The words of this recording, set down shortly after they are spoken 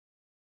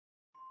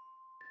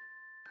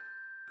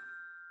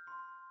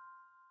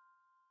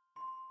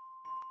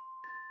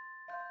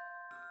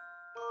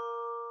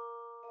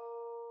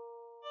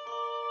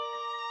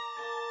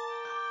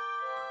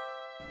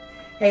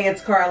Hey,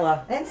 it's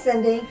Carla. And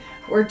Cindy.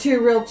 We're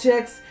two real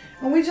chicks,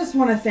 and we just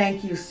want to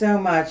thank you so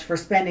much for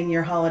spending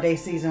your holiday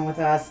season with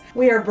us.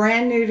 We are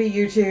brand new to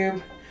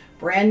YouTube,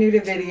 brand new to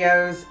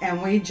videos,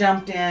 and we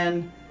jumped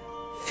in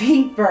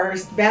feet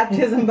first,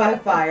 baptism by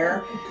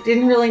fire.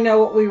 Didn't really know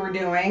what we were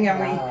doing,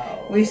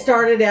 and we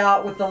started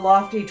out with the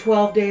lofty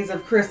 12 days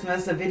of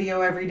Christmas, a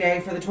video every day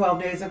for the 12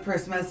 days of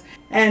Christmas.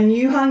 And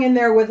you hung in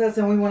there with us,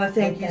 and we want to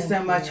thank you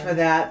so much for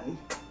that.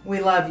 We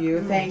love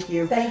you. Thank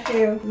you. Thank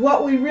you.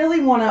 What we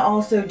really want to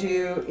also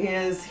do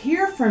is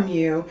hear from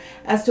you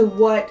as to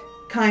what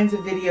kinds of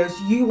videos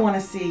you want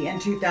to see in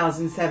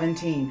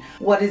 2017.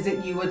 What is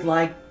it you would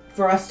like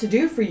for us to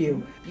do for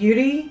you?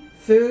 Beauty,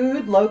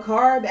 food, low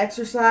carb,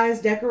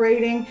 exercise,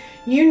 decorating,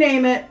 you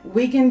name it,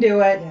 we can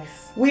do it.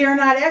 Yes. We are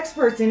not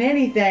experts in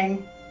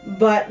anything,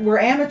 but we're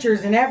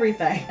amateurs in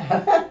everything.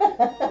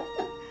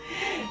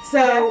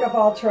 So, Jack of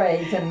all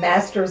trades and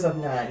masters of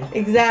none.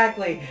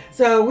 Exactly.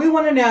 So we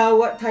want to know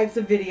what types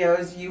of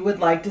videos you would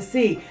like to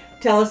see.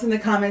 Tell us in the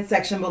comment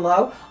section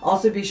below.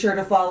 Also be sure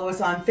to follow us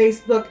on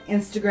Facebook,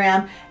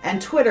 Instagram,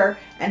 and Twitter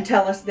and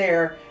tell us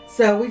there.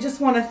 So we just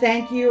want to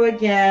thank you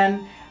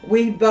again.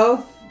 We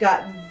both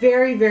got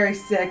very, very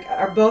sick.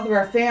 Both of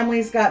our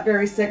families got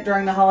very sick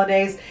during the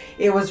holidays.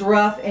 It was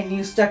rough, and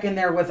you stuck in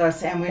there with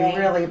us, and we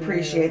really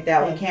appreciate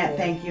that. We can't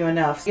thank you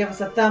enough. Give us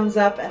a thumbs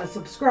up and a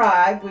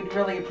subscribe. We'd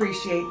really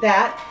appreciate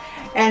that.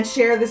 And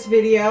share this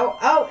video.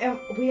 Oh, and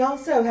we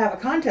also have a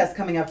contest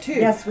coming up too.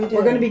 Yes, we do.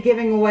 We're going to be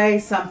giving away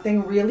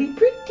something really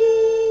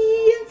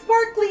pretty and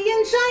sparkly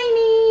and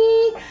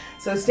shiny.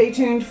 So stay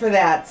tuned for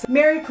that. So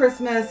Merry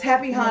Christmas,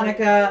 Happy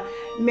Hanukkah.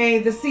 May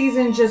the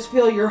season just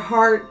fill your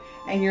heart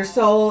and your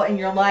soul and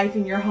your life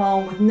and your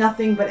home with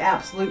nothing but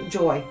absolute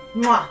joy.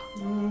 Mwah.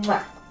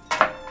 Mwah.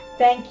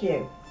 Thank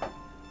you.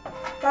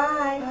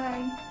 Bye.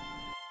 Bye.